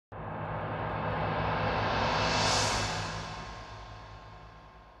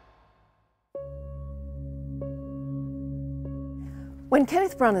When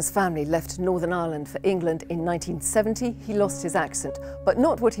Kenneth Branagh's family left Northern Ireland for England in 1970, he lost his accent, but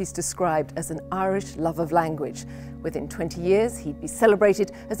not what he's described as an Irish love of language. Within 20 years, he'd be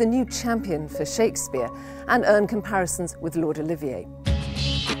celebrated as a new champion for Shakespeare and earn comparisons with Lord Olivier.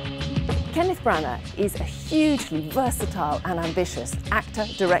 Kenneth Branagh is a hugely versatile and ambitious actor,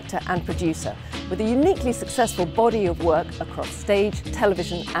 director and producer with a uniquely successful body of work across stage,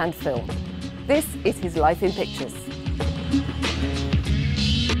 television and film. This is his life in pictures.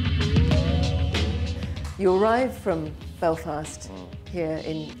 You arrived from Belfast here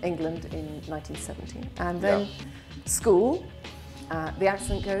in England in 1970, and then school, the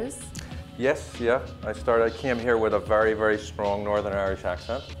accent goes? Yes, yeah. I came here with a very, very strong Northern Irish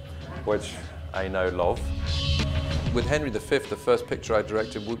accent, which I now love. With Henry V, the first picture I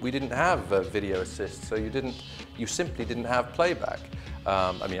directed, we didn't have video assist, so you simply didn't have playback.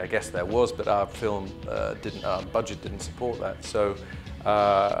 I mean, I guess there was, but our film our budget didn't support that. So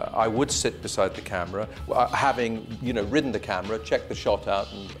I would sit beside the camera, having ridden the camera, check the shot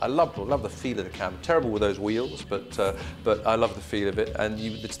out, and I love the feel of the camera. Terrible with those wheels, but I love the feel of it, and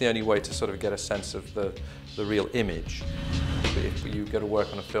it's the only way to sort of get a sense of the real image. If you go to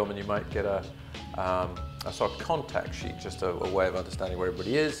work on a film and you might get a sort of contact sheet, just a way of understanding where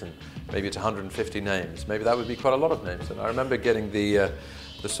everybody is, and maybe it's 150 names. Maybe that would be quite a lot of names. And I remember getting the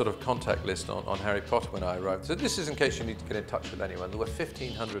sort of contact list on Harry Potter when I arrived. So this is in case you need to get in touch with anyone. There were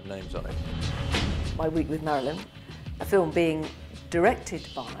 1,500 names on it. My Week with Marilyn, a film being directed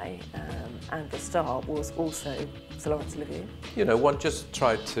by and the star was also Sir Laurence Olivier. You know, one just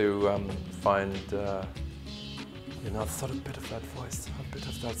tried to find sort of bit of that voice, a bit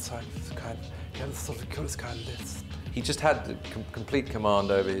of that side of kind. He had sort of coolest kind of lips. He just had the complete command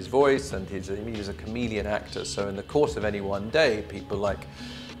over his voice, and he was a chameleon actor. So in the course of any one day, people like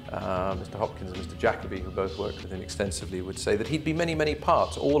Mr. Hopkins and Mr. Jacobi, who both worked with him extensively, would say that he'd be many, many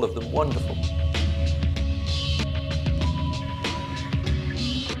parts, all of them wonderful.